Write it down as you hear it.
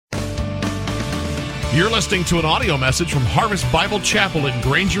You're listening to an audio message from Harvest Bible Chapel in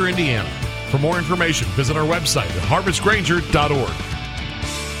Granger, Indiana. For more information, visit our website at harvestgranger.org.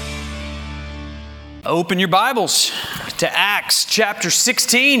 Open your Bibles to Acts chapter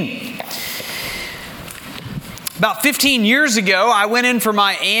 16. About 15 years ago, I went in for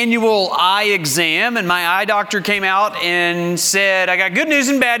my annual eye exam, and my eye doctor came out and said, I got good news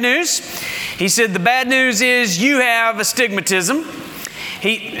and bad news. He said, the bad news is you have astigmatism.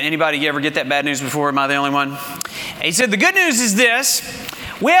 Anybody ever get that bad news before? Am I the only one? He said, the good news is this.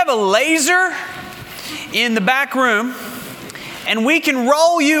 We have a laser in the back room, and we can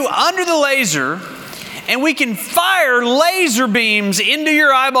roll you under the laser, and we can fire laser beams into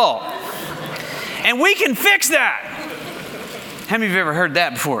your eyeball. And we can fix that. How many of you have ever heard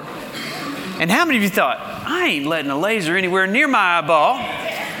that before? And how many of you thought, I ain't letting a laser anywhere near my eyeball?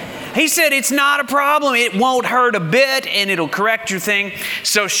 He said, it's not a problem. It won't hurt a bit, and it'll correct your thing.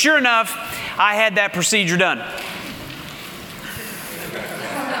 So sure enough, I had that procedure done.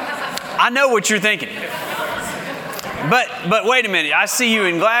 I know what you're thinking. But wait a minute. I see you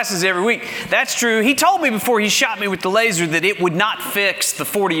in glasses every week. That's true. He told me before he shot me with the laser that it would not fix the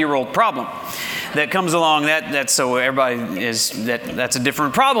 40-year-old problem that comes along. That's so everybody is that's a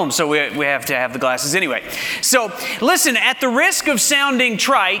different problem. So we have to have the glasses anyway. So listen, at the risk of sounding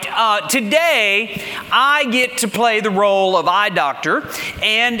trite, today I get to play the role of eye doctor,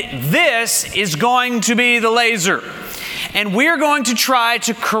 and this is going to be the laser. And we're going to try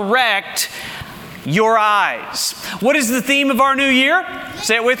to correct your eyes. What is the theme of our new year?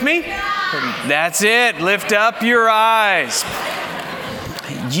 Say it with me. That's it. Lift up your eyes.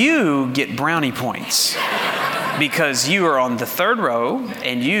 You get brownie points because you are on the third row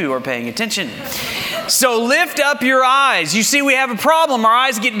and you are paying attention. So lift up your eyes. You see, we have a problem. Our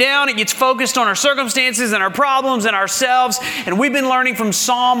eyes get down. It gets focused on our circumstances and our problems and ourselves. And we've been learning from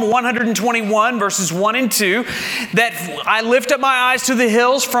Psalm 121, verses 1 and 2, that I lift up my eyes to the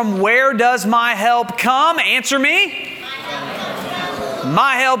hills. From where does my help come? Answer me.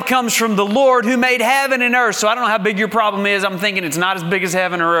 My help comes from the Lord who made heaven and earth. So I don't know how big your problem is. I'm thinking it's not as big as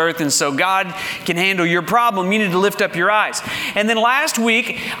heaven or earth. And so God can handle your problem. You need to lift up your eyes. And then last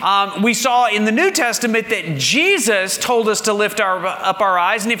week, we saw in the New Testament that Jesus told us to lift up our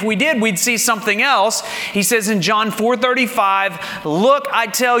eyes. And if we did, we'd see something else. He says in John 4:35, look, I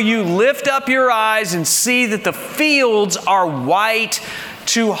tell you, lift up your eyes and see that the fields are white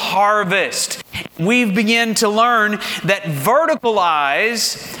to harvest. We've begun to learn that vertical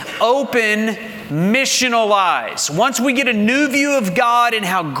eyes open missional eyes. Once we get a new view of God and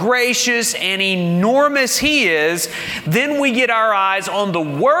how gracious and enormous He is, then we get our eyes on the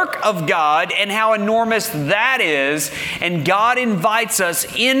work of God and how enormous that is. And God invites us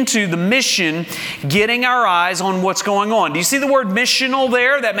into the mission, getting our eyes on what's going on. Do you see the word missional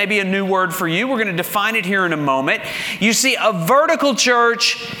there? That may be a new word for you. We're going to define it here in a moment. You see, a vertical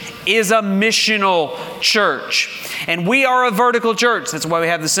church is a missional church. And we are a vertical church. That's why we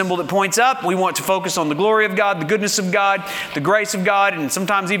have the symbol that points up. We want to focus on the glory of God, the goodness of God, the grace of God, and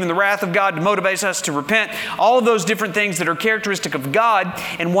sometimes even the wrath of God to motivate us to repent. All of those different things that are characteristic of God.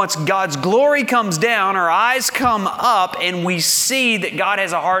 And once God's glory comes down, our eyes come up and we see that God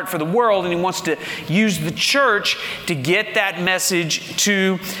has a heart for the world and He wants to use the church to get that message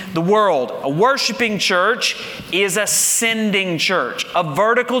to the world. A worshiping church is a sending church. A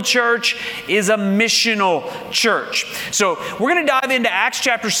vertical church is a missional church. So we're going to dive into Acts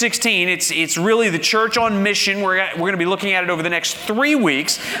chapter 16. It's really the church on mission. We're going to be looking at it over the next 3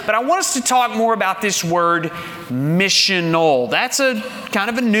 weeks. But I want us to talk more about this word missional. That's a kind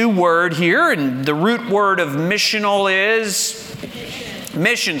of a new word here. And the root word of missional is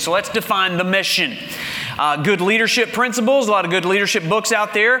mission. So let's define the mission. Good leadership principles, a lot of good leadership books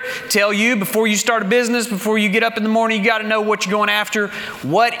out there tell you before you start a business, before you get up in the morning, you got to know what you're going after.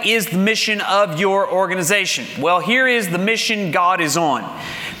 What is the mission of your organization? Well, here is the mission God is on.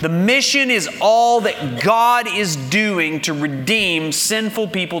 The mission is all that God is doing to redeem sinful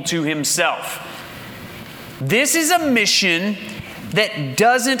people to Himself. This is a mission that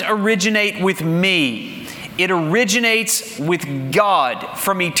doesn't originate with me. It originates with God.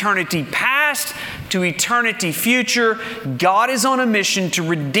 From eternity past to eternity future, God is on a mission to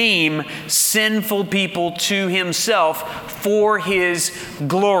redeem sinful people to Himself for His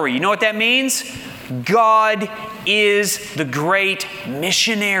glory. You know what that means? God is the great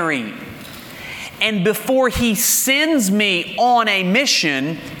missionary. And before He sends me on a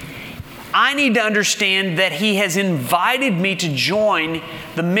mission, I need to understand that He has invited me to join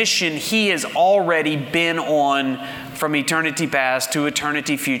the mission He has already been on from eternity past to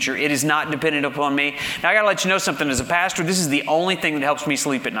eternity future. It is not dependent upon me. Now, I got to let you know something. As a pastor, this is the only thing that helps me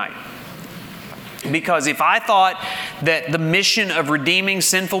sleep at night. Because if I thought that the mission of redeeming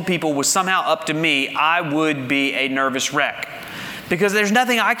sinful people was somehow up to me, I would be a nervous wreck. Because there's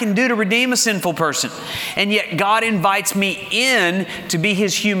nothing I can do to redeem a sinful person. And yet God invites me in to be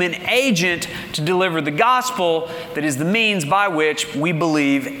His human agent to deliver the gospel that is the means by which we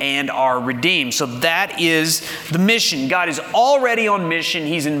believe and are redeemed. So that is the mission. God is already on mission.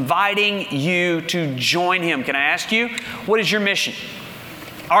 He's inviting you to join Him. Can I ask you, what is your mission?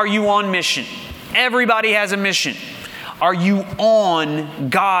 Are you on mission? Everybody has a mission. Are you on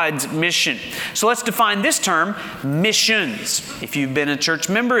God's mission? So let's define this term, missions. If you've been a church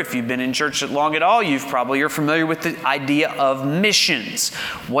member, if you've been in church long at all, you're familiar with the idea of missions.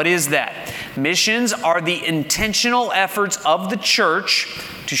 What is that? Missions are the intentional efforts of the church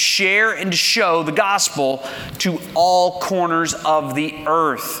to share and to show the gospel to all corners of the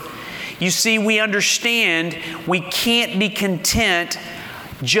earth. You see, we understand we can't be content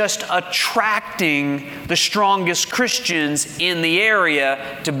just attracting the strongest Christians in the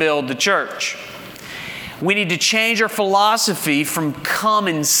area to build the church. We need to change our philosophy from come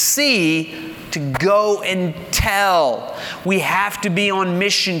and see to go and tell. We have to be on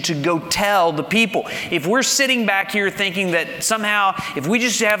mission to go tell the people. If we're sitting back here thinking that somehow if we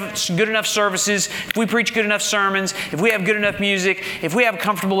just have good enough services, if we preach good enough sermons, if we have good enough music, if we have a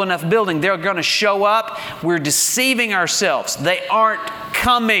comfortable enough building, they're going to show up, we're deceiving ourselves. They aren't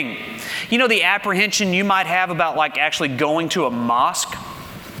coming. You know the apprehension you might have about actually going to a mosque?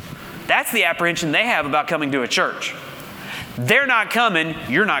 That's the apprehension they have about coming to a church. They're not coming,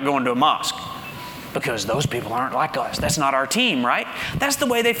 you're not going to a mosque. Because those people aren't like us. That's not our team, right? That's the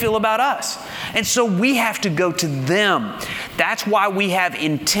way they feel about us. And so we have to go to them. That's why we have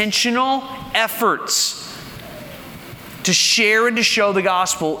intentional efforts to share and to show the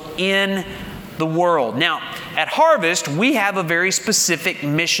gospel in the world. Now, at Harvest, we have a very specific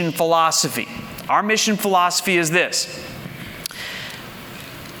mission philosophy. Our mission philosophy is this.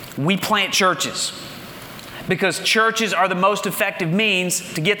 We plant churches. Because churches are the most effective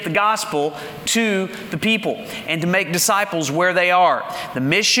means to get the gospel to the people and to make disciples where they are. The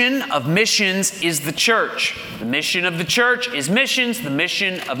mission of missions is the church. The mission of the church is missions. The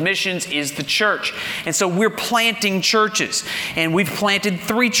mission of missions is the church. And so we're planting churches. And we've planted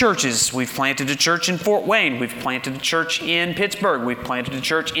 3 churches. We've planted a church in Fort Wayne. We've planted a church in Pittsburgh. We've planted a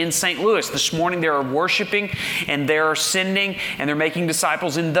church in St. Louis. This morning they are worshiping and they are sending and they're making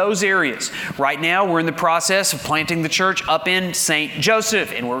disciples in those areas. Right now we're in the process of planting the church up in St.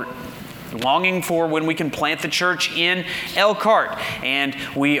 Joseph, and we're longing for when we can plant the church in Elkhart, and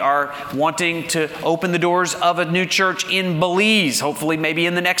we are wanting to open the doors of a new church in Belize. Hopefully maybe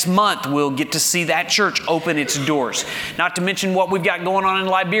in the next month we'll get to see that church open its doors. Not to mention what we've got going on in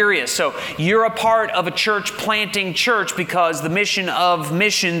Liberia. So you're a part of a church planting church because the mission of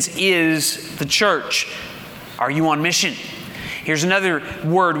missions is the church. Are you on mission? Here's another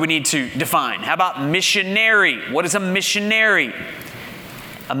word we need to define. How about missionary? What is a missionary?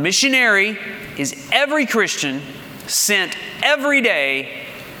 A missionary is every Christian sent every day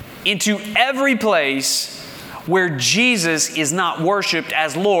into every place where Jesus is not worshiped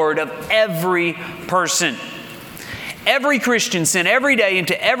as Lord of every person. Every Christian sent every day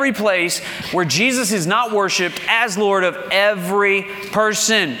into every place where Jesus is not worshiped as Lord of every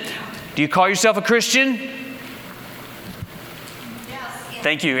person. Do you call yourself a Christian?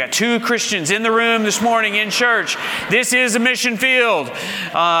 Thank you. We got 2 Christians in the room this morning in church. This is a mission field.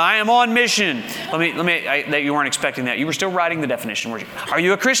 I am on mission. You weren't expecting that. You were still writing the definition, weren't you? Are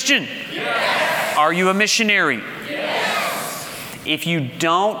you a Christian? Yes. Are you a missionary? Yes. If you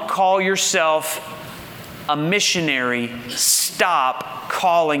don't call yourself a missionary, stop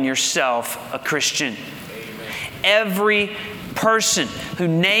calling yourself a Christian. Every person who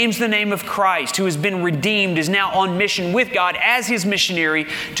names the name of Christ, who has been redeemed, is now on mission with God as His missionary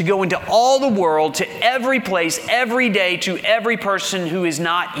to go into all the world, to every place, every day, to every person who is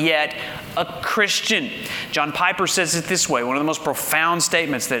not yet a Christian. John Piper says it this way, one of the most profound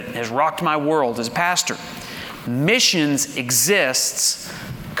statements that has rocked my world as a pastor. Missions exists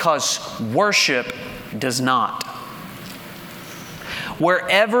because worship does not.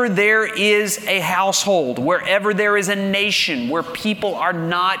 Wherever there is a household, wherever there is a nation where people are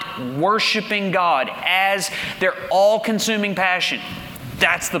not worshiping God as their all-consuming passion,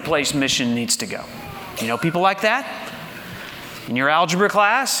 that's the place mission needs to go. You know people like that? In your algebra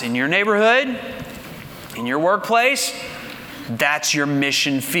class, in your neighborhood, in your workplace, that's your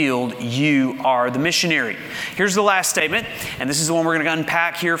mission field. You are the missionary. Here's the last statement, and this is the one we're going to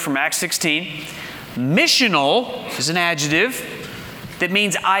unpack here from Acts 16. Missional is an adjective that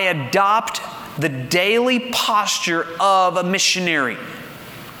means I adopt the daily posture of a missionary.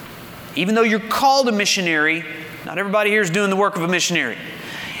 Even though you're called a missionary, not everybody here is doing the work of a missionary.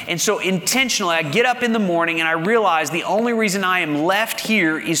 And so intentionally, I get up in the morning and I realize the only reason I am left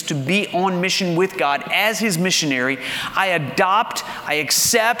here is to be on mission with God as His missionary. I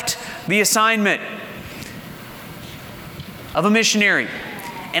accept the assignment of a missionary.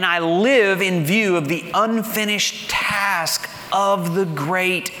 And I live in view of the unfinished task of the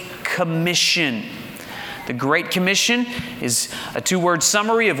Great Commission. The Great Commission is a two-word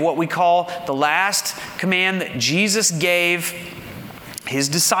summary of what we call the last command that Jesus gave His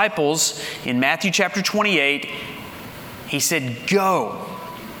disciples in Matthew chapter 28. He said, "Go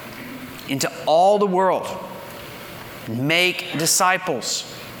into all the world and make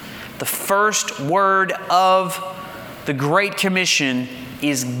disciples." The first word of the Great Commission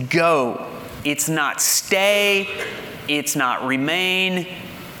is go. It's not stay. It's not remain.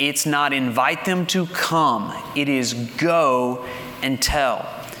 It's not invite them to come. It is go and tell.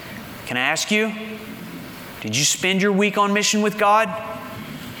 Can I ask you, did you spend your week on mission with God?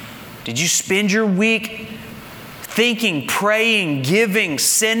 Did you spend your week thinking, praying, giving,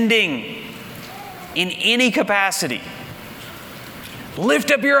 sending in any capacity? Lift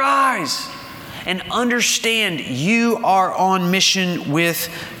up your eyes and understand you are on mission with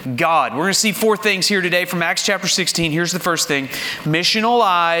God. We're going to see 4 things here today from Acts chapter 16. Here's the first thing. Missional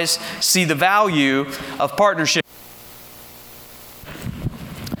eyes see the value of partnership.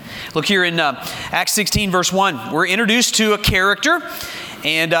 Look here in Acts 16 verse 1. We're introduced to a character,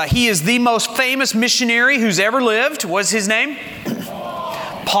 and he is the most famous missionary who's ever lived. What's his name?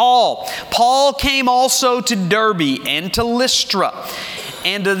 Paul. Paul came also to Derbe and to Lystra.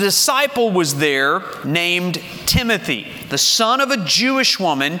 And a disciple was there named Timothy, the son of a Jewish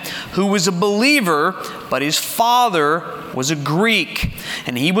woman who was a believer, but his father was a Greek.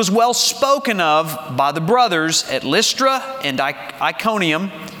 And he was well spoken of by the brothers at Lystra and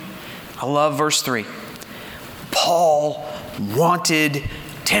Iconium. I love verse 3. Paul wanted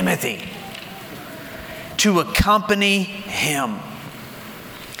Timothy to accompany him.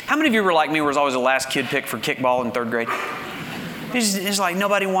 How many of you were like me, where I was always the last kid picked for kickball in 3rd grade? It's like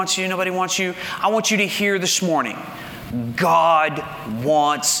nobody wants you, nobody wants you. I want you to hear this morning, God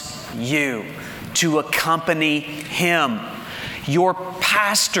wants you to accompany Him. Your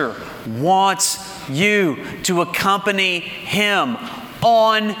pastor wants you to accompany him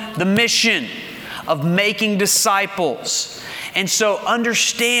on the mission of making disciples. And so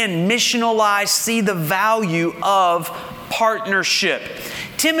understand, missional eyes see the value of partnership.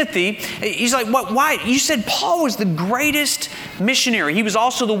 Timothy, he's like, what? Why? You said Paul was the greatest missionary. He was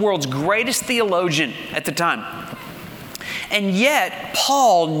also the world's greatest theologian at the time. And yet,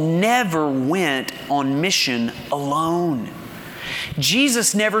 Paul never went on mission alone.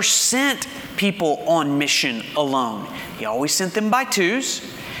 Jesus never sent people on mission alone. He always sent them by twos.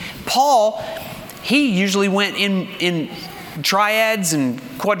 Paul, he usually went in triads and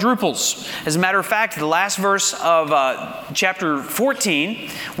quadruples. As a matter of fact, the last verse of chapter 14,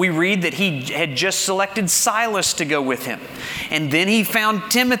 we read that he had just selected Silas to go with him. And then he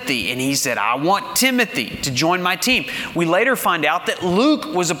found Timothy, and he said, I want Timothy to join my team. We later find out that Luke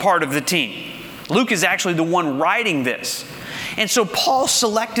was a part of the team. Luke is actually the one writing this. And so Paul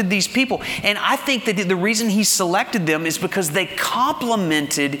selected these people. And I think that the reason he selected them is because they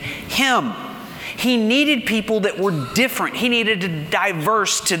complemented him. He needed people that were different. He needed a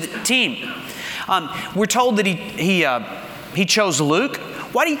diverse to the team. We're told that he chose Luke.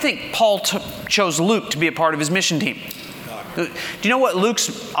 Why do you think Paul chose Luke to be a part of his mission team? Do you know what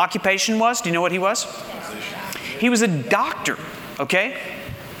Luke's occupation was? Do you know what he was? He was a doctor, okay?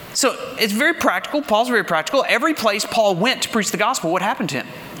 So it's very practical. Paul's very practical. Every place Paul went to preach the gospel, what happened to him?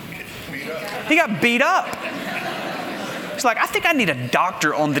 He got beat up. He's like, I think I need a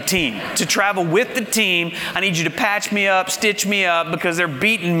doctor on the team to travel with the team. I need you to patch me up, stitch me up, because they're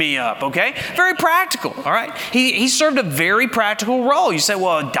beating me up, okay? Very practical, all right? He served a very practical role. You say,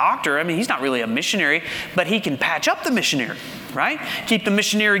 well, a doctor, I mean, he's not really a missionary, but he can patch up the missionary, right? Keep the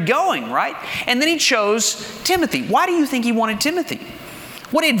missionary going, right? And then he chose Timothy. Why do you think he wanted Timothy?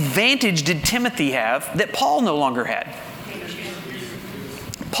 What advantage did Timothy have that Paul no longer had?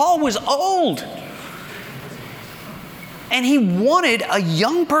 Paul was old. And he wanted a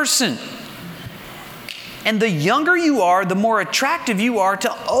young person. And the younger you are, the more attractive you are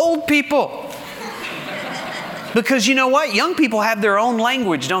to old people. Because you know what? Young people have their own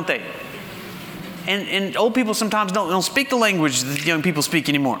language, don't they? And old people sometimes don't speak the language that young people speak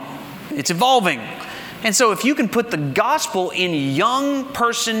anymore. It's evolving. And so if you can put the gospel in young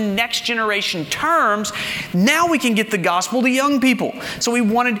person, next generation terms, now we can get the gospel to young people. So we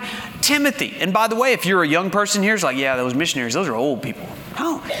wanted Timothy. And by the way, if you're a young person here, it's like, yeah, those missionaries, those are old people.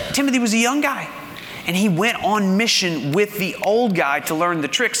 No, Timothy was a young guy. And he went on mission with the old guy to learn the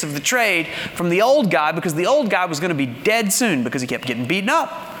tricks of the trade from the old guy, because the old guy was going to be dead soon because he kept getting beaten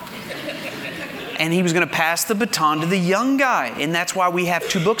up. And he was going to pass the baton to the young guy. And that's why we have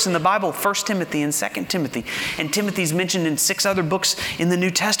 2 books in the Bible, 1 Timothy and 2 Timothy. And Timothy's mentioned in 6 other books in the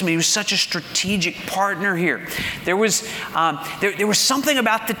New Testament. He was such a strategic partner here. There was something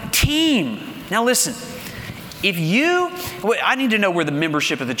about the team. Now listen. I need to know where the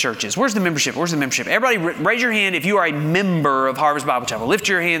membership of the church is. Where's the membership? Where's the membership? Everybody raise your hand if you are a member of Harvest Bible Chapel. Lift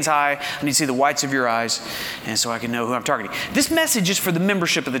your hands high. I need to see the whites of your eyes, and so I can know who I'm targeting. This message is for the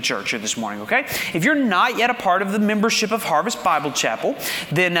membership of the church here this morning, okay? If you're not yet a part of the membership of Harvest Bible Chapel,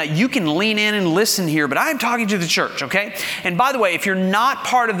 then you can lean in and listen here, but I'm talking to the church, okay? And by the way, if you're not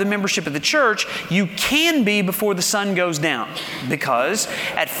part of the membership of the church, you can be before the sun goes down, because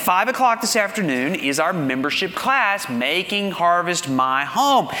at 5 o'clock this afternoon is our membership class, Making Harvest My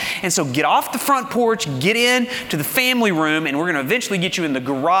Home. And so get off the front porch, get in to the family room, and we're going to eventually get you in the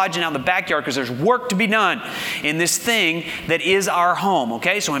garage and out in the backyard, because there's work to be done in this thing that is our home,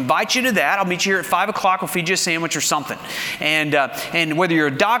 okay? So I invite you to that. I'll meet you here at 5 o'clock. We'll feed you a sandwich or something. And whether you're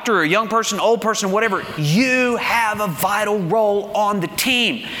a doctor or a young person, old person, whatever, you have a vital role on the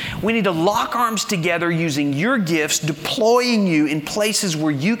team. We need to lock arms together using your gifts, deploying you in places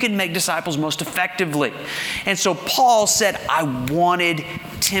where you can make disciples most effectively. And so Paul said, I wanted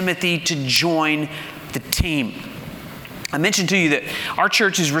Timothy to join the team. I mentioned to you that our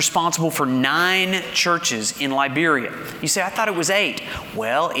church is responsible for 9 churches in Liberia. You say, I thought it was 8.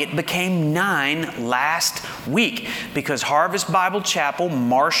 Well, it became 9 last week, because Harvest Bible Chapel,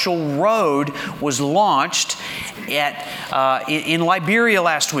 Marshall Road, was launched in Liberia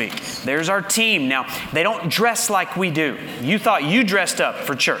last week. There's our team. Now, they don't dress like we do. You thought you dressed up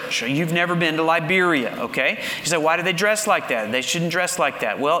for church. You've never been to Liberia, okay? You say, why do they dress like that? They shouldn't dress like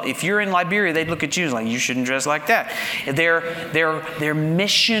that. Well, if you're in Liberia, they'd look at you like, you shouldn't dress like that. They're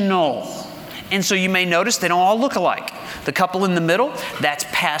missional. And so you may notice they don't all look alike. The couple in the middle, that's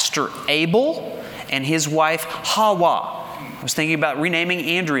Pastor Abel and his wife, Hawa. I was thinking about renaming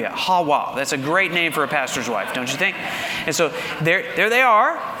Andrea, Hawa. That's a great name for a pastor's wife, don't you think? And so there they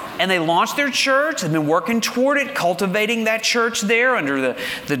are, and they launched their church. They've been working toward it, cultivating that church there under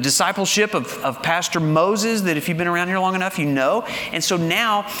the discipleship of Pastor Moses, that if you've been around here long enough, you know. And so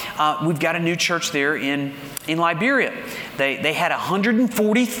now we've got a new church there in Liberia. They had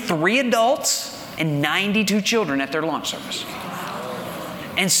 143 adults and 92 children at their launch service.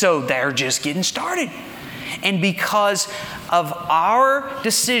 And so they're just getting started. And because of our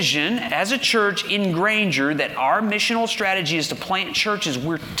decision as a church in Granger that our missional strategy is to plant churches,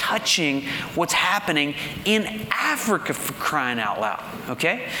 we're touching what's happening in Africa, for crying out loud,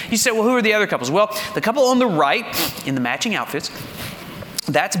 okay? You say, well, who are the other couples? Well, the couple on the right in the matching outfits,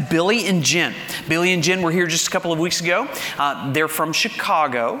 that's Billy and Jen. Billy and Jen were here just a couple of weeks ago. They're from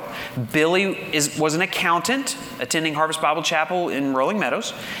Chicago. Billy was an accountant attending Harvest Bible Chapel in Rolling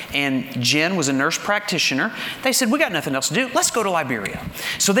Meadows, and Jen was a nurse practitioner. They said, we got nothing else to do. Let's go to Liberia.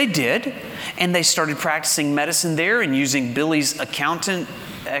 So they did, and they started practicing medicine there and using Billy's accountant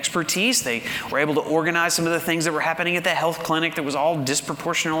expertise. They were able to organize some of the things that were happening at the health clinic that was all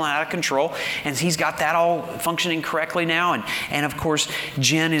disproportional and out of control. And he's got that all functioning correctly now. And of course,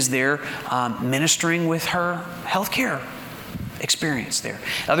 Jen is there ministering with her healthcare experience there.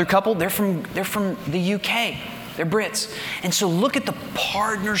 Other couple, they're from the UK. They're Brits. And so look at the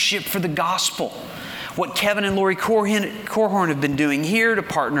partnership for the gospel. What Kevin and Lori Corhorn have been doing here to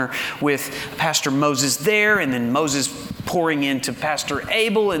partner with Pastor Moses there, and then Moses pouring into Pastor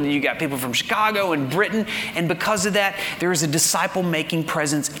Abel, and then you got people from Chicago and Britain. And because of that, there is a disciple-making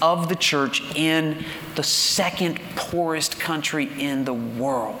presence of the church in the second poorest country in the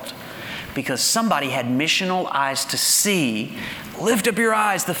world. Because somebody had missional eyes to see, lift up your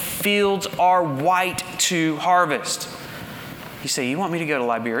eyes, the fields are white to harvest. You say, you want me to go to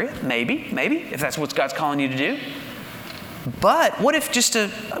Liberia? Maybe, if that's what God's calling you to do. But what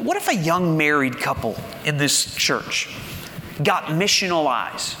if a young married couple in this church got missional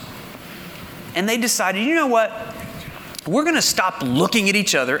eyes? And they decided, you know what? We're going to stop looking at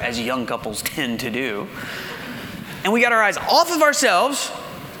each other, as young couples tend to do. And we got our eyes off of ourselves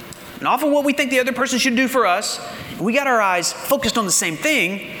and off of what we think the other person should do for us. We got our eyes focused on the same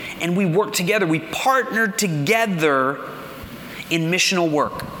thing, and we work together. We partnered together in missional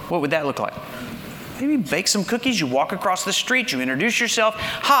work. What would that look like? Maybe bake some cookies, you walk across the street, you introduce yourself.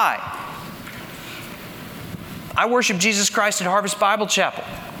 Hi, I worship Jesus Christ at Harvest Bible Chapel.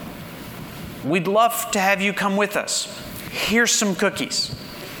 We'd love to have you come with us. Here's some cookies.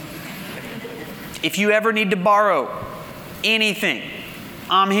 If you ever need to borrow anything,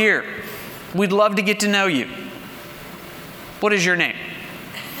 I'm here. We'd love to get to know you. What is your name?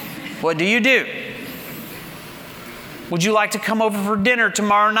 What do you do? Would you like to come over for dinner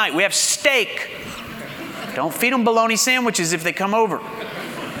tomorrow night? We have steak. Don't feed them bologna sandwiches if they come over.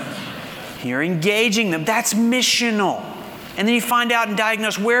 You're engaging them. That's missional. And then you find out and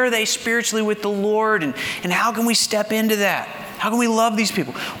diagnose where are they spiritually with the Lord, and how can we step into that? How can we love these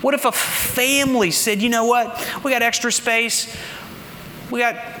people? What if a family said, you know what? We got extra space. We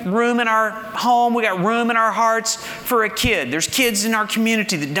got room in our home. We got room in our hearts for a kid. There's kids in our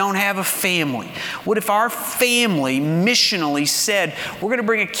community that don't have a family. What if our family missionally said, we're going to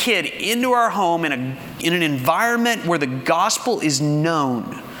bring a kid into our home in an environment where the gospel is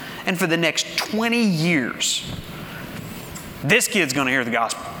known. And for the next 20 years, this kid's going to hear the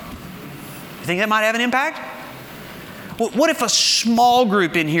gospel. You think that might have an impact? What if a small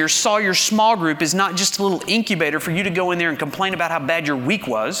group in here saw your small group as not just a little incubator for you to go in there and complain about how bad your week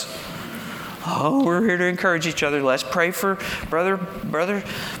was? Oh, we're here to encourage each other. Let's pray for brother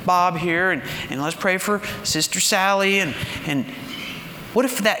Bob here, and let's pray for Sister Sally. And what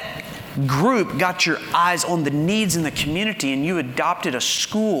if that group got your eyes on the needs in the community, and you adopted a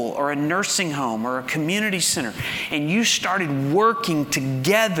school or a nursing home or a community center, and you started working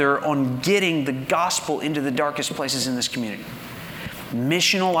together on getting the gospel into the darkest places in this community?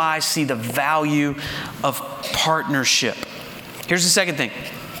 Missional eyes see the value of partnership. Here's the second thing.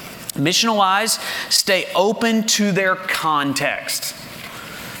 Missional eyes stay open to their context.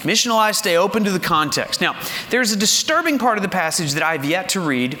 Missional eyes stay open to the context. Now, there's a disturbing part of the passage that I've yet to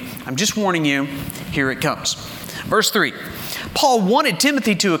read. I'm just warning you. Here it comes. Verse 3. Paul wanted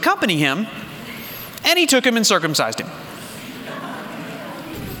Timothy to accompany him, and he took him and circumcised him.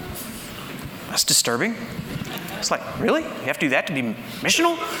 That's disturbing. It's like, really? You have to do that to be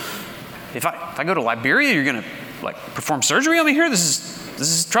missional? If I go to Liberia, you're going to perform surgery on me here? This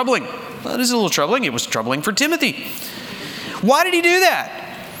is troubling. Well, it is a little troubling. It was troubling for Timothy. Why did he do that?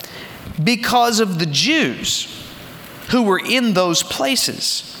 Because of the Jews who were in those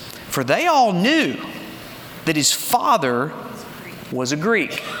places. For they all knew that his father was a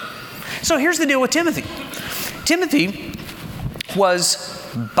Greek. So here's the deal with Timothy. Timothy was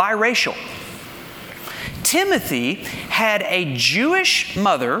biracial. Timothy had a Jewish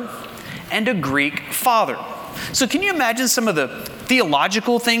mother and a Greek father. So can you imagine some of the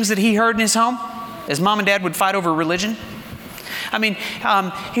theological things that he heard in his home as mom and dad would fight over religion? I mean,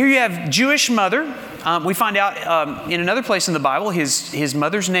 here you have Jewish mother. We find out in another place in the Bible, his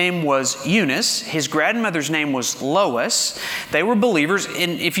mother's name was Eunice. His grandmother's name was Lois. They were believers.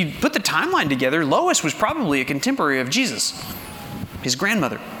 And if you put the timeline together, Lois was probably a contemporary of Jesus, his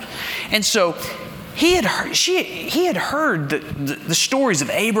grandmother. And so he had heard the stories of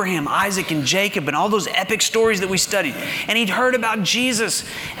Abraham, Isaac, and Jacob, and all those epic stories that we studied. And he'd heard about Jesus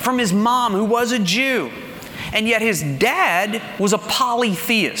from his mom, who was a Jew. And yet his dad was a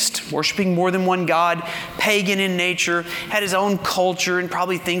polytheist, worshiping more than one God, pagan in nature, had his own culture and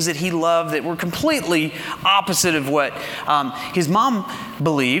probably things that he loved that were completely opposite of what his mom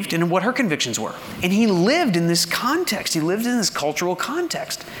believed and what her convictions were. And he lived in this context. He lived in this cultural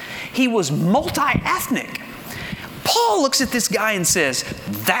context. He was multi-ethnic. Paul looks at this guy and says,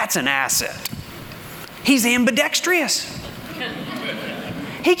 that's an asset. He's ambidextrous.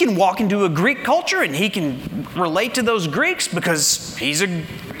 He can walk into a Greek culture and he can relate to those Greeks because he's a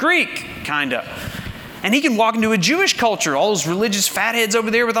Greek, kind of. And he can walk into a Jewish culture, all those religious fatheads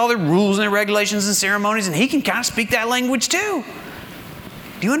over there with all their rules and their regulations and ceremonies, and he can kind of speak that language too.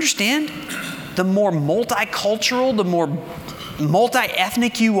 Do you understand? The more multicultural, the more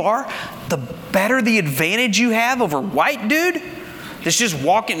multi-ethnic you are, the better the advantage you have over white dude that's just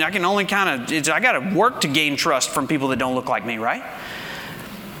walking. I can only I got to work to gain trust from people that don't look like me, right?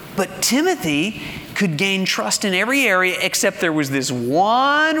 But Timothy could gain trust in every area except there was this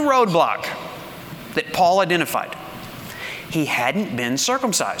one roadblock that Paul identified. He hadn't been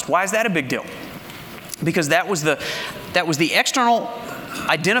circumcised. Why is that a big deal? Because that was the external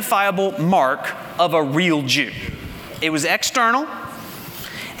identifiable mark of a real Jew. It was external,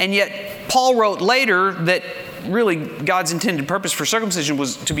 and yet Paul wrote later that really God's intended purpose for circumcision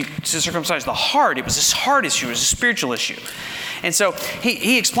was to circumcise the heart. It was this heart issue. It was a spiritual issue. And so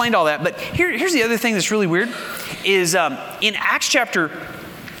he explained all that. But here's the other thing that's really weird is in Acts chapter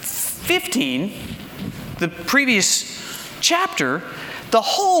 15, the previous chapter, the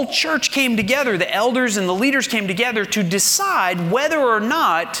whole church came together, the elders and the leaders came together to decide whether or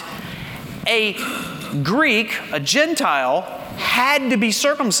not a Greek, a Gentile, had to be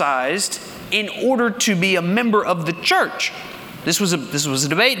circumcised in order to be a member of the church. This was a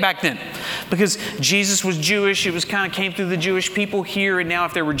debate back then, because Jesus was Jewish. It was kind of came through the Jewish people here, and now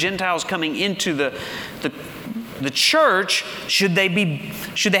if there were Gentiles coming into the church, should they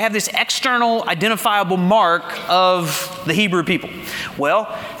have this external identifiable mark of the Hebrew people? Well,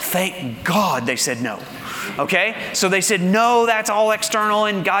 thank God they said no. Okay? So they said, no, that's all external,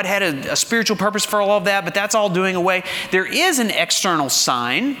 and God had a spiritual purpose for all of that, but that's all doing away. There is an external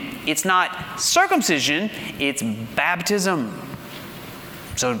sign. It's not circumcision, it's baptism.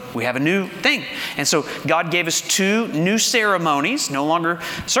 So we have a new thing. And so God gave us 2 new ceremonies, no longer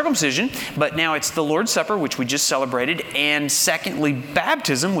circumcision, but now it's the Lord's Supper, which we just celebrated, and secondly,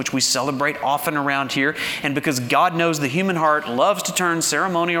 baptism, which we celebrate often around here. And because God knows the human heart loves to turn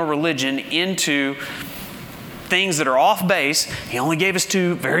ceremonial religion into things that are off base, He only gave us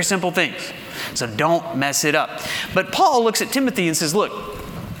 2 very simple things. So don't mess it up. But Paul looks at Timothy and says, look,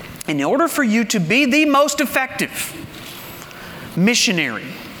 in order for you to be the most effective missionary,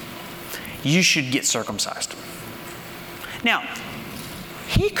 you should get circumcised. Now,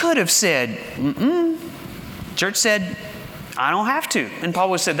 he could have said, Church said, I don't have to. And Paul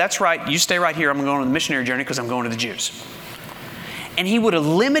would have said, that's right, you stay right here. I'm going on the missionary journey because I'm going to the Jews. And he would have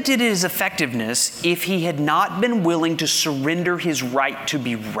limited his effectiveness if he had not been willing to surrender his right to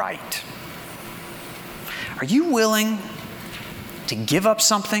be right. Are you willing to give up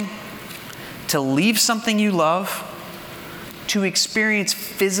something, to leave something you love, to experience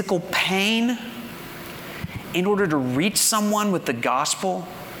physical pain in order to reach someone with the gospel?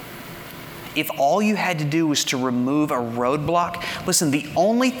 If all you had to do was to remove a roadblock, listen, the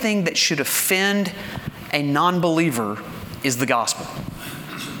only thing that should offend a non-believer is the gospel.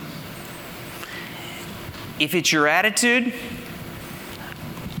 If it's your attitude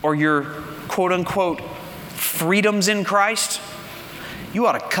or your quote-unquote freedoms in Christ, you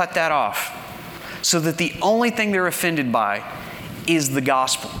ought to cut that off so that the only thing they're offended by is the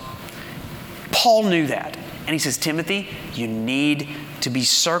gospel. Paul knew that. And he says, Timothy, you need to be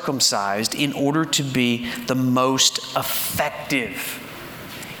circumcised in order to be the most effective.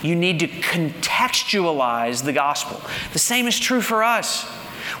 You need to contextualize the gospel. The same is true for us.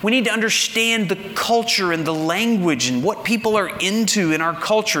 We need to understand the culture and the language and what people are into in our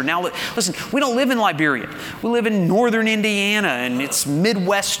culture. Now, listen, we don't live in Liberia. We live in northern Indiana, and it's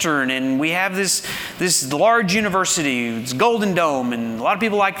Midwestern, and we have this large university. It's Golden Dome, and a lot of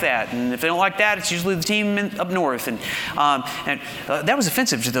people like that. And if they don't like that, it's usually the team up north. And that was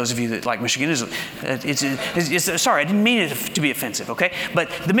offensive to those of you that like Michigan. Sorry, I didn't mean it to be offensive, okay? But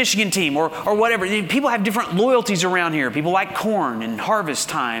the Michigan team or whatever, people have different loyalties around here. People like corn and harvest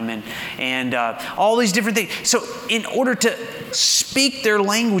time and all these different things. So in order to speak their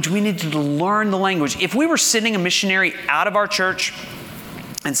language, we need to learn the language. If we were sending a missionary out of our church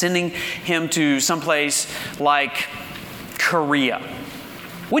and sending him to someplace like Korea,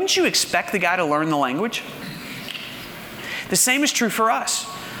 wouldn't you expect the guy to learn the language? The same is true for us.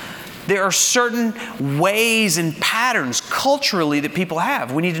 There are certain ways and patterns culturally that people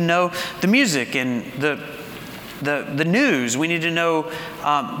have. We need to know the music and the news. We need to know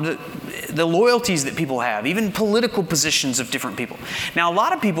the loyalties that people have, even political positions of different people. Now, a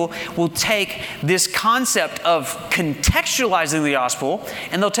lot of people will take this concept of contextualizing the gospel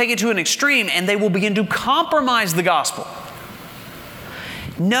and they'll take it to an extreme and they will begin to compromise the gospel.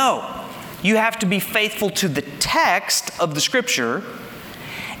 No, you have to be faithful to the text of the Scripture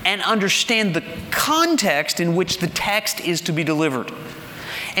and understand the context in which the text is to be delivered.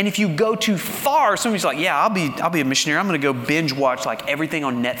 And if you go too far, somebody's like, yeah, I'll be a missionary. I'm going to go binge watch like everything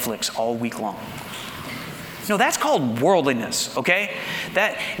on Netflix all week long. No, that's called worldliness, okay?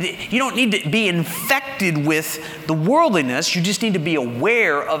 You don't need to be infected with the worldliness. You just need to be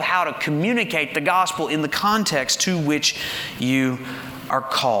aware of how to communicate the gospel in the context to which you are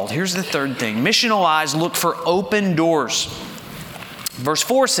called. Here's the third thing. Missional eyes look for open doors. Verse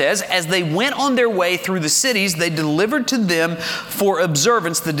 4 says, as they went on their way through the cities, they delivered to them for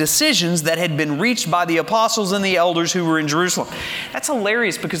observance the decisions that had been reached by the apostles and the elders who were in Jerusalem. That's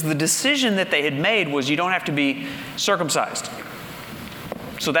hilarious because the decision that they had made was you don't have to be circumcised.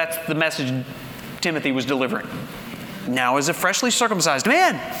 So that's the message Timothy was delivering. Now as a freshly circumcised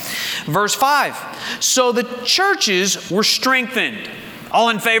man. Verse 5, so the churches were strengthened. All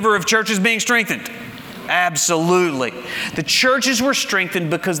in favor of churches being strengthened? Absolutely. The churches were strengthened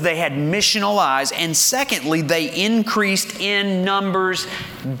because they had missional eyes, and secondly, they increased in numbers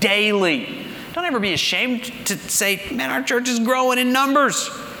daily. Don't ever be ashamed to say, man, our church is growing in numbers.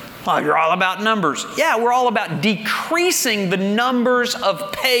 Oh, you're all about numbers. Yeah, we're all about decreasing the numbers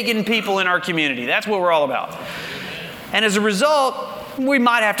of pagan people in our community. That's what we're all about. And as a result, we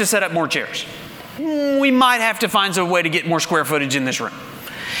might have to set up more chairs. We might have to find some way to get more square footage in this room.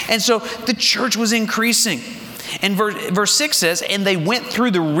 And so the church was increasing. And verse 6 says, and they went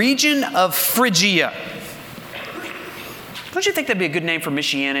through the region of Phrygia. Don't you think that'd be a good name for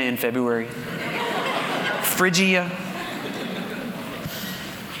Michiana in February? Phrygia.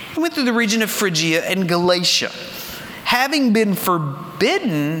 They went through the region of Phrygia and Galatia, having been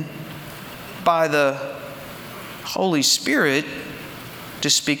forbidden by the Holy Spirit to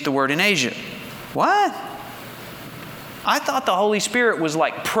speak the word in Asia. What? I thought the Holy Spirit was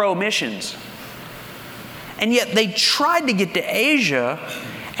like pro-missions. And yet they tried to get to Asia,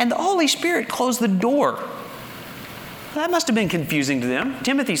 and the Holy Spirit closed the door. That must have been confusing to them.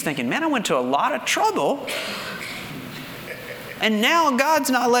 Timothy's thinking, man, I went to a lot of trouble, and now God's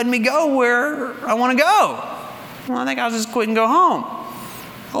not letting me go where I want to go. Well, I think I'll just quit and go home.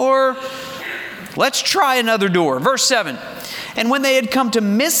 Or let's try another door. Verse 7. And when they had come to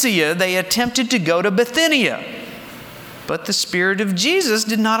Mysia, they attempted to go to Bithynia. But the Spirit of Jesus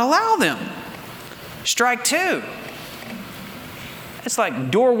did not allow them. Strike two. It's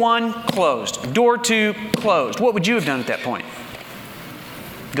like door 1 closed, door 2 closed. What would you have done at that point?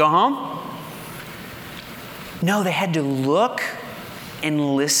 Go home? No, they had to look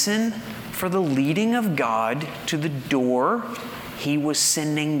and listen for the leading of God to the door He was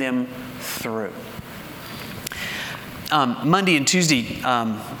sending them through. Monday and Tuesday,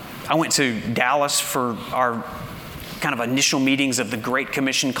 I went to Dallas for our kind of initial meetings of the Great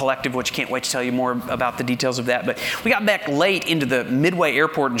Commission Collective, which can't wait to tell you more about the details of that. But we got back late into the Midway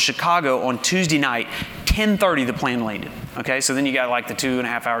Airport in Chicago on Tuesday night. 10:30 the plane landed. Okay, so then you got like the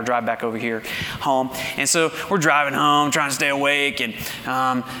 2.5 hour drive back over here home. And so we're driving home, trying to stay awake, and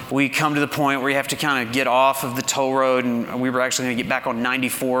we come to the point where you have to kind of get off of the toll road, and we were actually going to get back on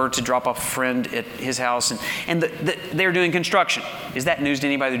 94 to drop off a friend at his house, and they're doing construction. Is that news to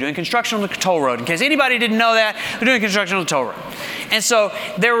anybody? They're doing construction on the toll road. In case anybody didn't know that, they're doing construction on the toll road. And so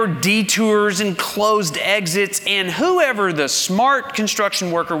there were detours and closed exits, and whoever the smart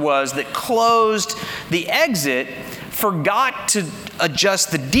construction worker was that closed the exit forgot to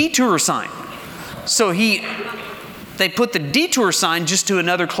adjust the detour sign. So they put the detour sign just to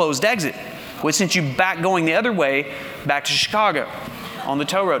another closed exit, which sent you back going the other way back to Chicago on the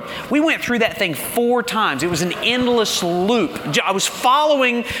toll road. We went through that thing 4 times. It was an endless loop. I was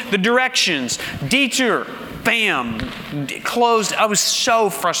following the directions. Detour, bam, closed. I was so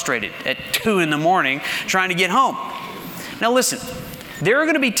frustrated at 2 a.m. trying to get home. Now listen, there are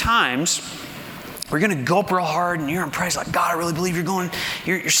going to be times we're going to go up real hard, and you're in praise like, God, I really believe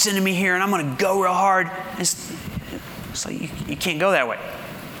you're sending me here, and I'm going to go real hard. It's like you can't go that way.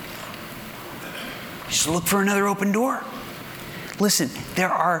 Just look for another open door. Listen,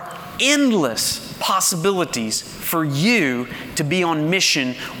 there are endless possibilities for you to be on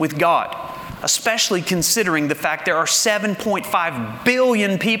mission with God, especially considering the fact there are 7.5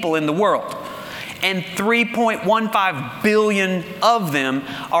 billion people in the world. And 3.15 billion of them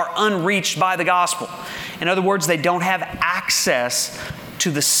are unreached by the gospel. In other words, they don't have access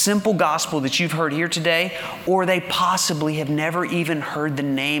to the simple gospel that you've heard here today, or they possibly have never even heard the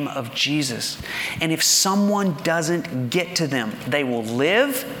name of Jesus. And if someone doesn't get to them, they will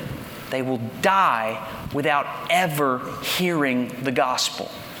live, they will die without ever hearing the gospel.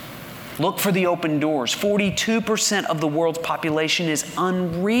 Look for the open doors. 42% of the world's population is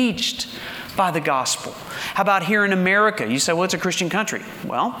unreached by the gospel. How about here in America? You say, well, it's a Christian country.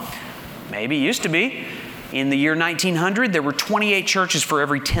 Well, maybe it used to be. In the year 1900, there were 28 churches for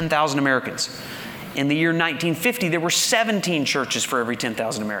every 10,000 Americans. In the year 1950, there were 17 churches for every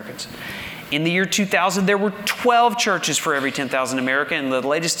 10,000 Americans. In the year 2000, there were 12 churches for every 10,000 Americans. And the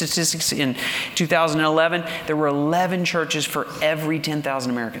latest statistics in 2011, there were 11 churches for every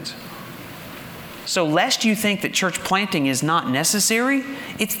 10,000 Americans. So lest you think that church planting is not necessary,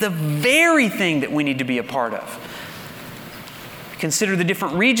 it's the very thing that we need to be a part of. Consider the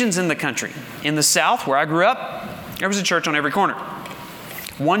different regions in the country. In the South, where I grew up, there was a church on every corner.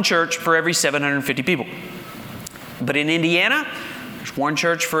 One church for every 750 people. But in Indiana, there's one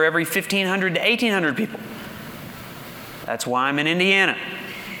church for every 1,500 to 1,800 people. That's why I'm in Indiana.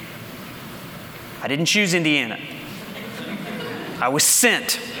 I didn't choose Indiana. I was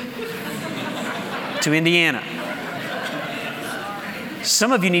sent to Indiana.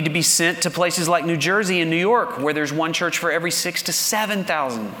 Some of you need to be sent to places like New Jersey and New York, where there's one church for every 6,000 to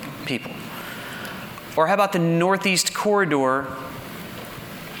 7,000 people. Or how about the Northeast Corridor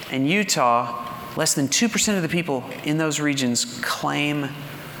in Utah? Less than 2% of the people in those regions claim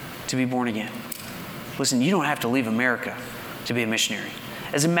to be born again. Listen, you don't have to leave America to be a missionary.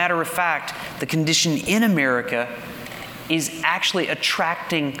 As a matter of fact, the condition in America is actually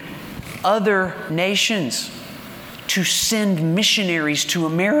attracting other nations to send missionaries to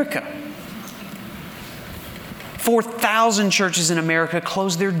America. 4,000 churches in America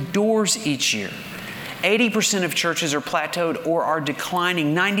close their doors each year. 80% of churches are plateaued or are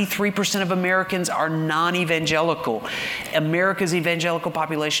declining. 93% of Americans are non-evangelical. America's evangelical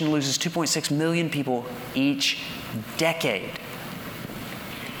population loses 2.6 million people each decade.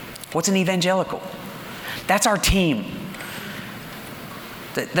 What's an evangelical? That's our team.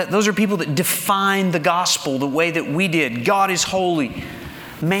 Those are people that define the gospel the way that we did. God is holy.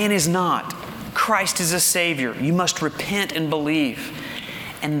 Man is not. Christ is a Savior. You must repent and believe.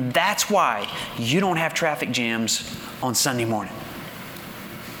 And that's why you don't have traffic jams on Sunday morning.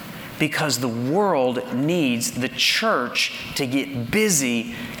 Because the world needs the church to get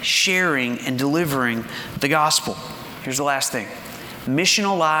busy sharing and delivering the gospel. Here's the last thing.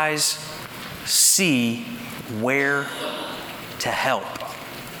 Missional eyes see where to help.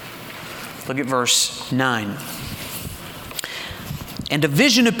 Look at verse 9. And a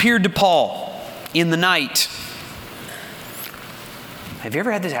vision appeared to Paul in the night. Have you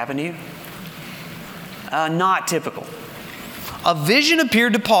ever had this happen to you? Not typical. A vision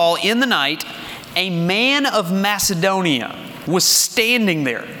appeared to Paul in the night. A man of Macedonia was standing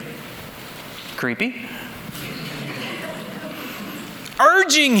there. Creepy.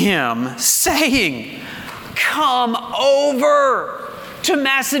 Urging him, saying, "Come over to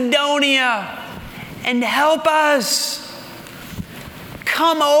Macedonia and help us.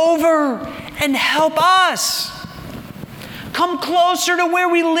 Come over and help us. Come closer to where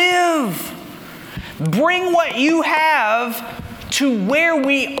we live. Bring what you have to where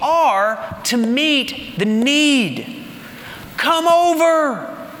we are to meet the need. Come over."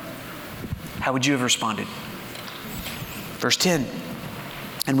 How would you have responded? Verse 10.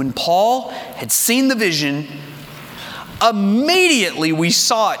 And when Paul had seen the vision, immediately we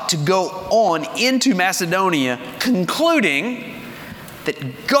sought to go on into Macedonia, concluding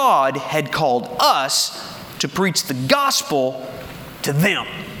that God had called us to preach the gospel to them.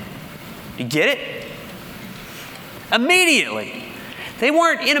 You get it? Immediately. They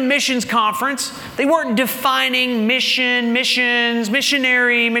weren't in a missions conference. They weren't defining mission, missions,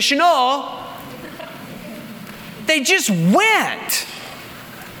 missionary, missional. They just went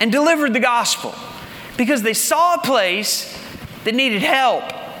and delivered the gospel because they saw a place that needed help.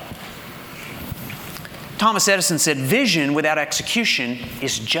 Thomas Edison said, "Vision without execution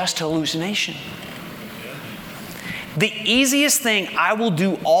is just hallucination." The easiest thing I will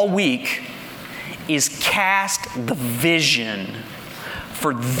do all week is cast the vision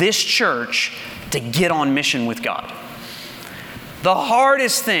for this church to get on mission with God. The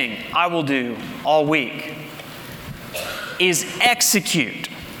hardest thing I will do all week is execute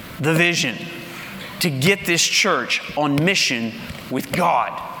the vision to get this church on mission with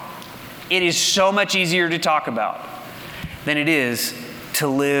God. It is so much easier to talk about than it is to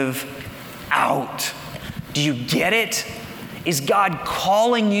live out. Do you get it? Is God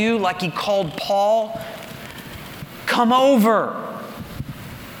calling you like He called Paul? Come over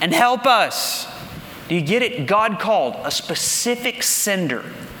and help us. Do you get it? God called a specific sender,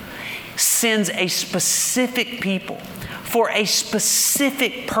 sends a specific people for a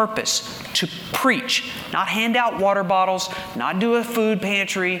specific purpose to preach, not hand out water bottles, not do a food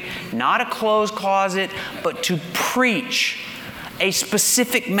pantry, not a clothes closet, but to preach a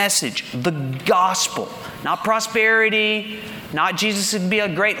specific message, the gospel, not prosperity, not Jesus would be a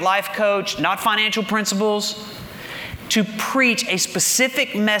great life coach, not financial principles, to preach a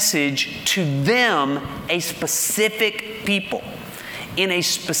specific message to them, a specific people, in a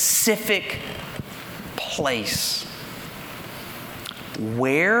specific place.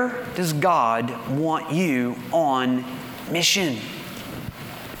 Where does God want you on mission?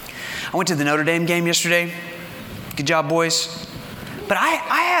 I went to the Notre Dame game yesterday. Good job, boys. But I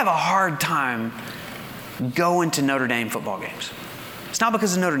have a hard time going to Notre Dame football games. It's not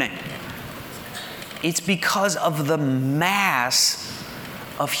because of Notre Dame. It's because of the mass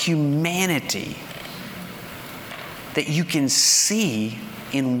of humanity that you can see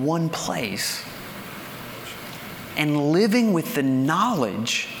in one place, and living with the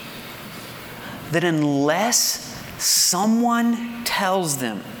knowledge that unless someone tells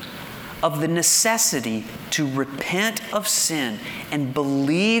them of the necessity to repent of sin and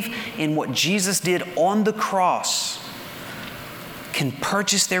believe in what Jesus did on the cross can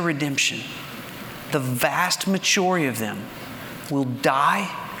purchase their redemption, the vast majority of them will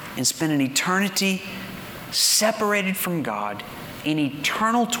die and spend an eternity separated from God in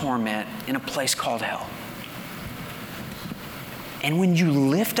eternal torment in a place called hell. And when you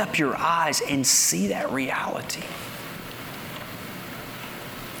lift up your eyes and see that reality,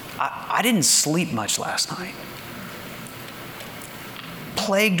 I didn't sleep much last night.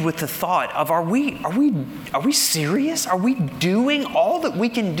 Plagued with the thought of, are we serious? Are we doing all that we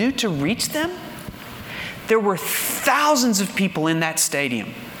can do to reach them? There were thousands of people in that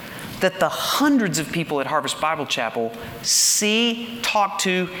stadium that the hundreds of people at Harvest Bible Chapel see, talk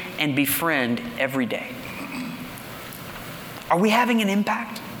to, and befriend every day. Are we having an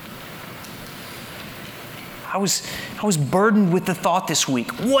impact? I was burdened with the thought this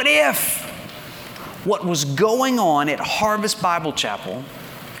week, what if what was going on at Harvest Bible Chapel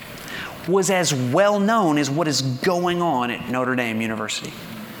was as well known as what is going on at Notre Dame University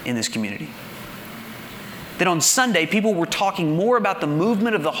in this community? That on Sunday, people were talking more about the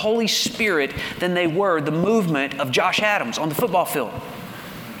movement of the Holy Spirit than they were the movement of Josh Adams on the football field.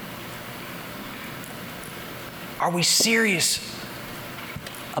 Are we serious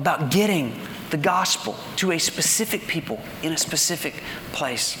about getting the gospel to a specific people in a specific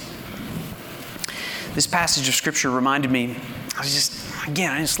place? This passage of Scripture reminded me, I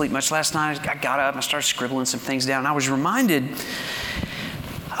didn't sleep much last night. I got up and I started scribbling some things down. And I was reminded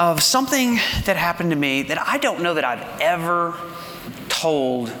of something that happened to me that I don't know that I've ever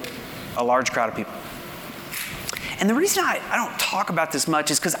told a large crowd of people. And the reason I don't talk about this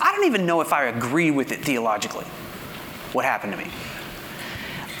much is because I don't even know if I agree with it theologically, what happened to me.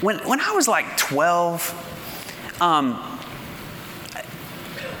 When I was like 12,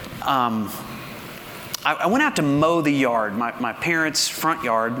 I went out to mow the yard, my parents' front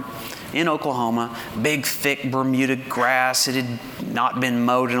yard in Oklahoma. Big, thick Bermuda grass. It had not been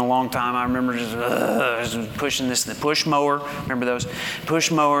mowed in a long time. I remember just pushing the push mower. Remember those?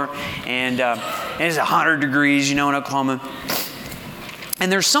 Push mower. And it's 100 degrees, in Oklahoma. And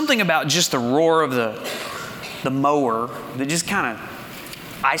there's something about just the roar of the mower that just kind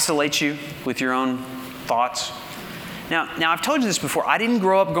of isolates you with your own thoughts. Now I've told you this before. I didn't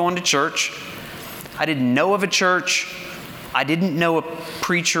grow up going to church. I didn't know of a church. I didn't know a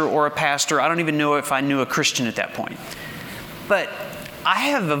preacher or a pastor. I don't even know if I knew a Christian at that point. But I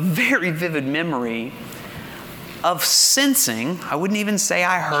have a very vivid memory of sensing. I wouldn't even say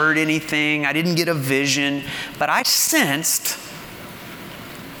I heard anything. I didn't get a vision. But I sensed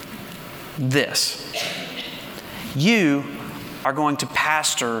this. You are going to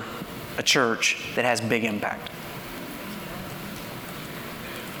pastor a church that has big impact.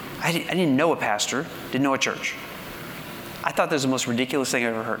 I didn't know a pastor, didn't know a church. I thought that was the most ridiculous thing I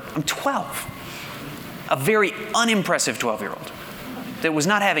ever heard. I'm 12. A very unimpressive 12-year-old that was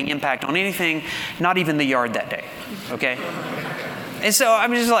not having impact on anything, not even the yard that day, okay? And so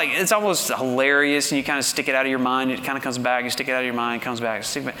I'm just like, it's almost hilarious, and you kind of stick it out of your mind, it kind of comes back, you stick it out of your mind, it comes back,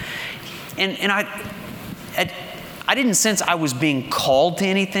 stick it back. And I didn't sense I was being called to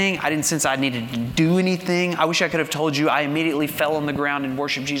anything. I didn't sense I needed to do anything. I wish I could have told you I immediately fell on the ground and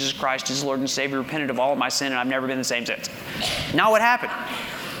worshiped Jesus Christ as Lord and Savior, repented of all of my sin, and I've never been the same since. Not what happened.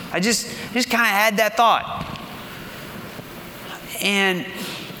 I just kind of had that thought. And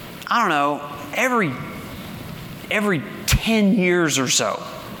I don't know, every 10 years or so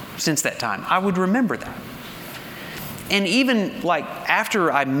since that time, I would remember that. And even like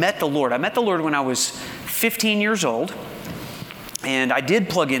after I met the Lord when I was 15 years old, and I did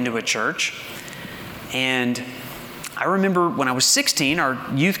plug into a church. And I remember when I was 16, our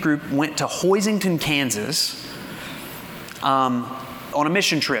youth group went to Hoisington, Kansas, on a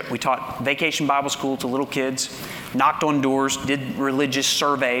mission trip. We taught vacation Bible school to little kids, knocked on doors, did religious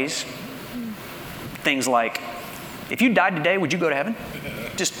surveys, things like, if you died today, would you go to heaven?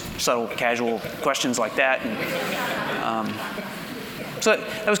 Just subtle, casual questions like that. And, so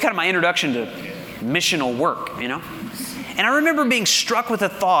that was kind of my introduction to missional work, And I remember being struck with a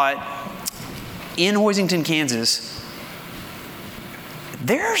thought in Hoisington, Kansas.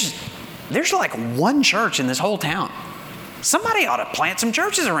 There's like one church in this whole town. Somebody ought to plant some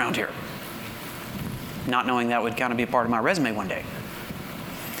churches around here. Not knowing that would kind of be a part of my resume one day.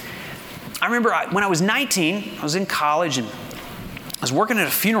 I remember when I was 19, I was in college and I was working at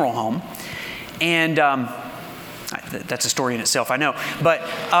a funeral home. And that's a story in itself, I know. But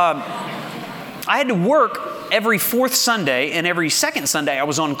I had to work every fourth Sunday, and every second Sunday I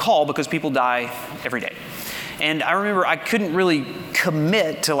was on call because people die every day. And I remember I couldn't really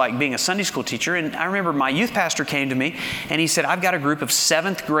commit to like being a Sunday school teacher. And I remember my youth pastor came to me and he said, I've got a group of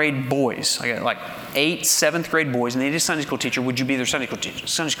 7th grade boys. I got like 8 7th grade boys, and they need a Sunday school teacher. Would you be their Sunday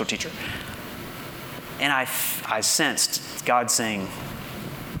school teacher? And I sensed God saying,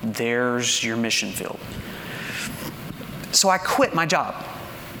 there's your mission field. So I quit my job.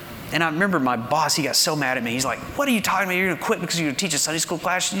 And I remember my boss, he got so mad at me. He's like, what are you talking about? You're going to quit because you're going to teach a Sunday school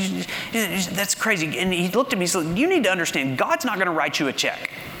class? That's crazy. And he looked at me and said, you need to understand, God's not going to write you a check.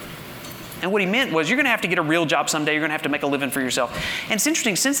 And what he meant was, you're going to have to get a real job someday. You're going to have to make a living for yourself. And it's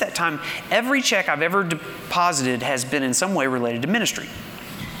interesting, since that time, every check I've ever deposited has been in some way related to ministry.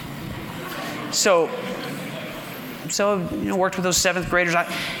 So worked with those 7th graders.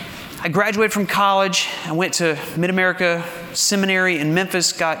 I graduated from college. I went to Mid-America Seminary in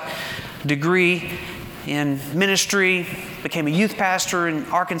Memphis, got a degree in ministry, became a youth pastor in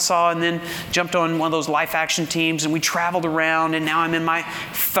Arkansas, and then jumped on one of those Life Action teams, and we traveled around, and now I'm in my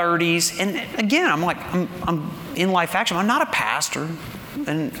 30s. And again, I'm in Life Action. I'm not a pastor.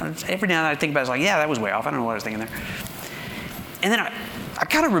 And every now and then I think about it, it's like, yeah, that was way off. I don't know what I was thinking there. And then I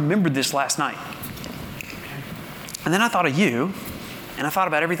kind of remembered this last night. And then I thought of you, and I thought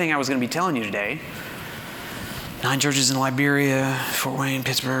about everything I was going to be telling you today. 9 churches in Liberia, Fort Wayne,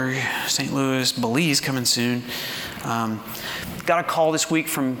 Pittsburgh, St. Louis, Belize coming soon. Got a call this week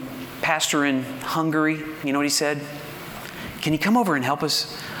from pastor in Hungary. You know what he said? Can you come over and help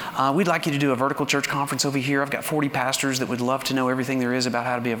us? We'd like you to do a vertical church conference over here. I've got 40 pastors that would love to know everything there is about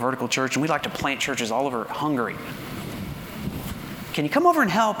how to be a vertical church, and we'd like to plant churches all over Hungary. Can you come over and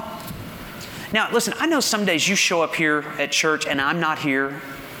help? Now, listen, I know some days you show up here at church and I'm not here.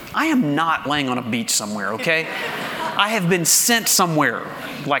 I am not laying on a beach somewhere, okay? I have been sent somewhere,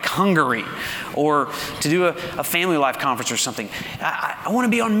 like Hungary, or to do a family life conference or something. I want to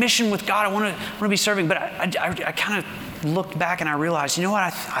be on mission with God. I want to be serving. But I kind of looked back and I realized, you know what?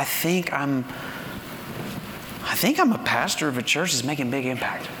 I think I'm a pastor of a church that's making a big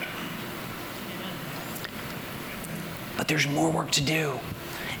impact. But there's more work to do.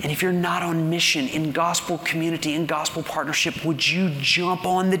 And if you're not on mission in gospel community, in gospel partnership, would you jump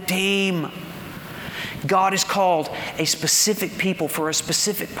on the team? God has called a specific people for a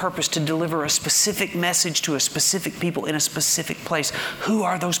specific purpose to deliver a specific message to a specific people in a specific place. Who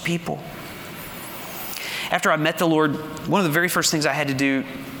are those people? After I met the Lord, one of the very first things I had to do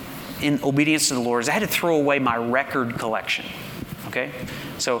in obedience to the Lord is I had to throw away my record collection. Okay?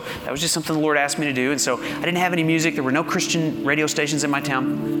 So that was just something the Lord asked me to do. And so I didn't have any music. There were no Christian radio stations in my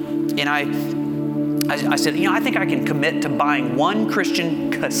town. And I said, I think I can commit to buying one Christian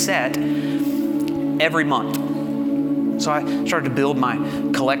cassette every month. So I started to build my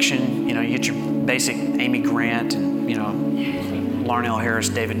collection. You get your basic Amy Grant and, Larnell Harris,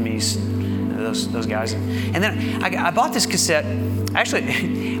 David Meese, those guys. And then I bought this cassette.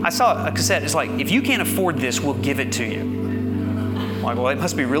 Actually, I saw a cassette. It's like, if you can't afford this, we'll give it to you. I'm like, well, it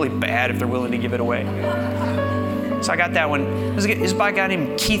must be really bad if they're willing to give it away. So I got that one. It was by a guy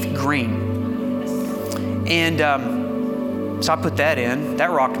named Keith Green. And so I put that in. That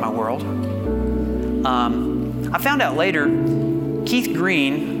rocked my world. I found out later, Keith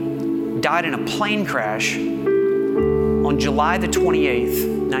Green died in a plane crash on July the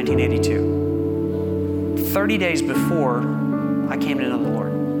 28th, 1982. 30 days before I came to know the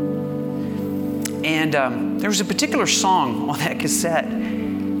Lord. And there was a particular song on that cassette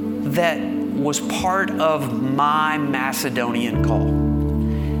that was part of my Macedonian call.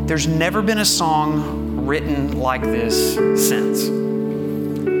 There's never been a song written like this since.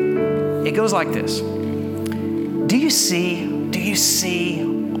 It goes like this. Do you see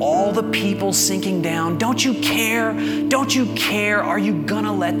all the people sinking down? Don't you care? Don't you care? Are you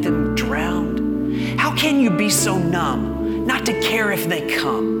gonna let them drown? How can you be so numb not to care if they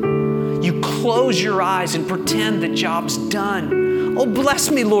come? You close your eyes and pretend the job's done. Oh, bless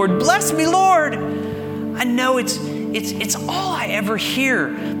me, Lord. Bless me, Lord. I know it's all I ever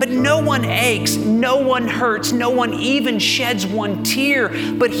hear, but no one aches, no one hurts, no one even sheds one tear.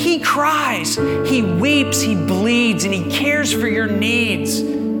 But He cries, He weeps, He bleeds, and He cares for your needs.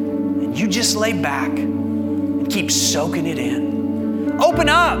 And you just lay back and keep soaking it in. Open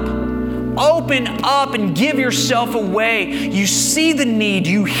up and give yourself away. You see the need,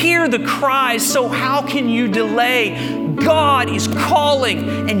 you hear the cries, so how can you delay? God is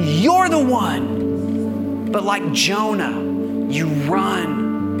calling and you're the one. But like Jonah, you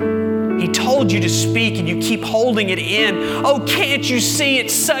run. He told you to speak and you keep holding it in. Oh, can't you see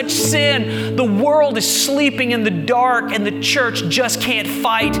it's such sin? The world is sleeping in the dark and the church just can't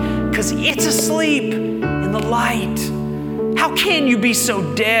fight because it's asleep in the light. How can you be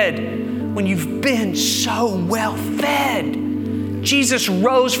so dead when you've been so well fed? Jesus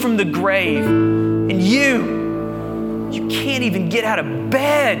rose from the grave and you can't even get out of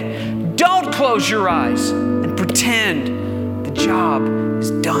bed. Don't close your eyes and pretend the job is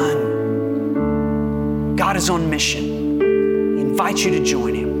done. God is on mission. He invites you to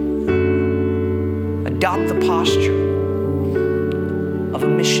join Him. Adopt the posture. of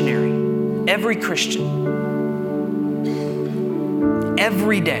a missionary, every Christian,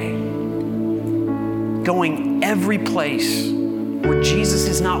 every day, going every place where Jesus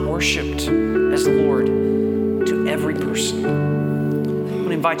is not worshiped as Lord, to every person. I'm going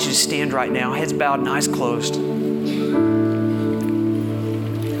to invite you to stand right now, heads bowed and eyes closed.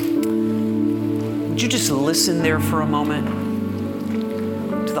 Would you just listen there for a moment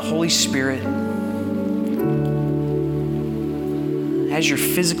to the Holy Spirit? As your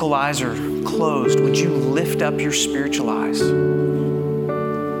physical eyes are closed, would you lift up your spiritual eyes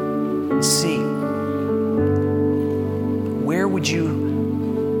and see, where would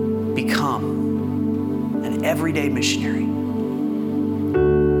you become an everyday missionary?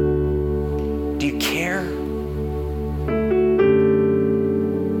 Do you care?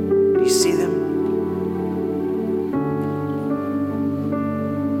 Do you see them?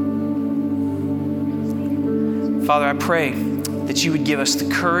 Father, I pray that you would give us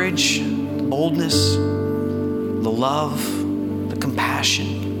the courage, the boldness, the love, the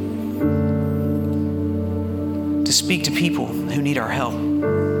compassion to speak to people who need our help.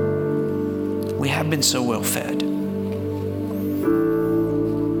 We have been so well fed.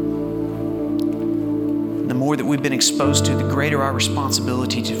 The more that we've been exposed to, the greater our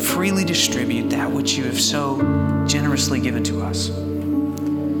responsibility to freely distribute that which you have so generously given to us.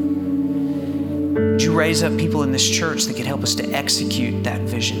 Would you raise up people in this church that could help us to execute that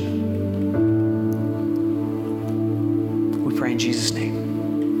vision? We pray in Jesus' name.